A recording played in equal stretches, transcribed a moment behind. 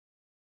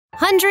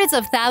Hundreds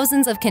of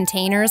thousands of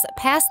containers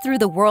pass through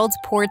the world's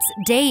ports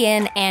day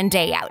in and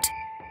day out,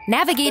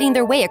 navigating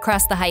their way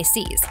across the high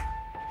seas.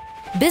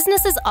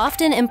 Businesses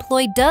often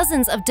employ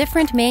dozens of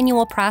different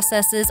manual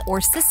processes or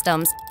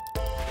systems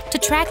to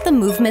track the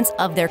movements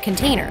of their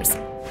containers.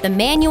 The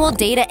manual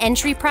data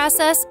entry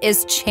process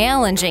is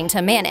challenging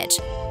to manage,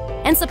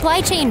 and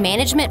supply chain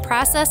management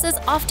processes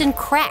often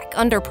crack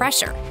under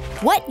pressure.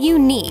 What you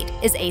need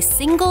is a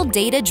single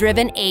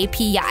data-driven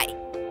API.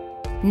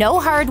 No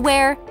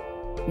hardware,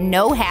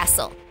 no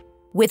hassle.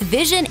 With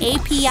Vizion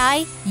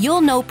API,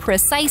 you'll know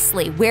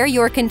precisely where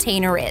your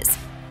container is,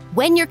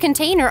 when your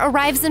container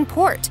arrives in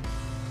port.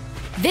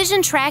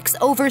 Vizion tracks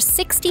over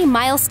 60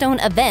 milestone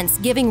events,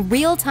 giving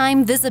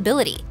real-time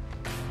visibility.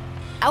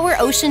 Our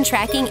Ocean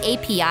Tracking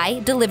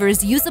API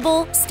delivers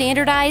usable,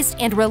 standardized,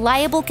 and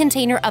reliable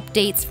container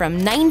updates from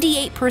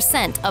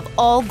 98% of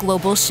all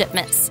global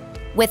shipments.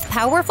 With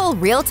powerful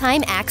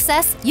real-time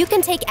access, you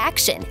can take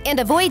action and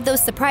avoid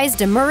those surprise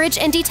demurrage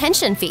and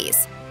detention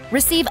fees.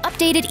 Receive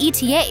updated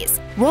ETAs,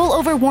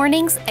 rollover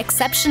warnings,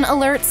 exception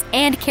alerts,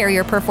 and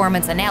carrier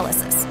performance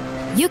analysis.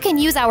 You can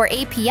use our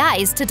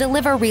APIs to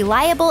deliver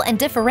reliable and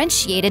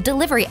differentiated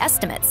delivery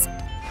estimates.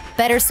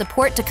 Better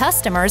support to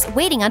customers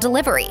waiting on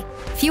delivery.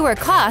 Fewer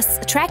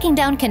costs tracking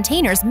down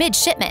containers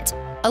mid-shipment.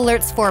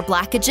 Alerts for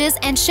blockages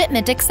and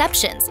shipment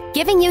exceptions,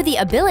 giving you the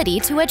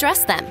ability to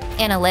address them.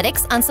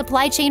 Analytics on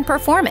supply chain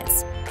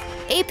performance.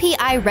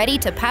 API ready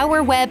to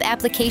power web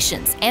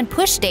applications and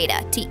push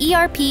data to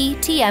ERP,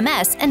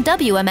 TMS, and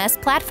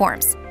WMS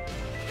platforms.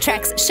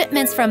 Tracks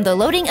shipments from the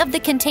loading of the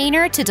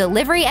container to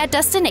delivery at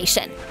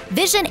destination.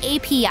 Vizion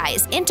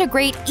APIs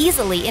integrate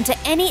easily into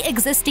any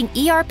existing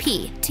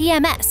ERP,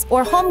 TMS,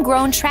 or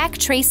homegrown track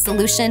trace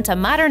solution to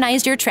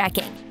modernize your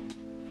tracking.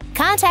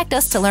 Contact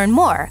us to learn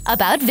more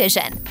about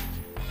Vizion.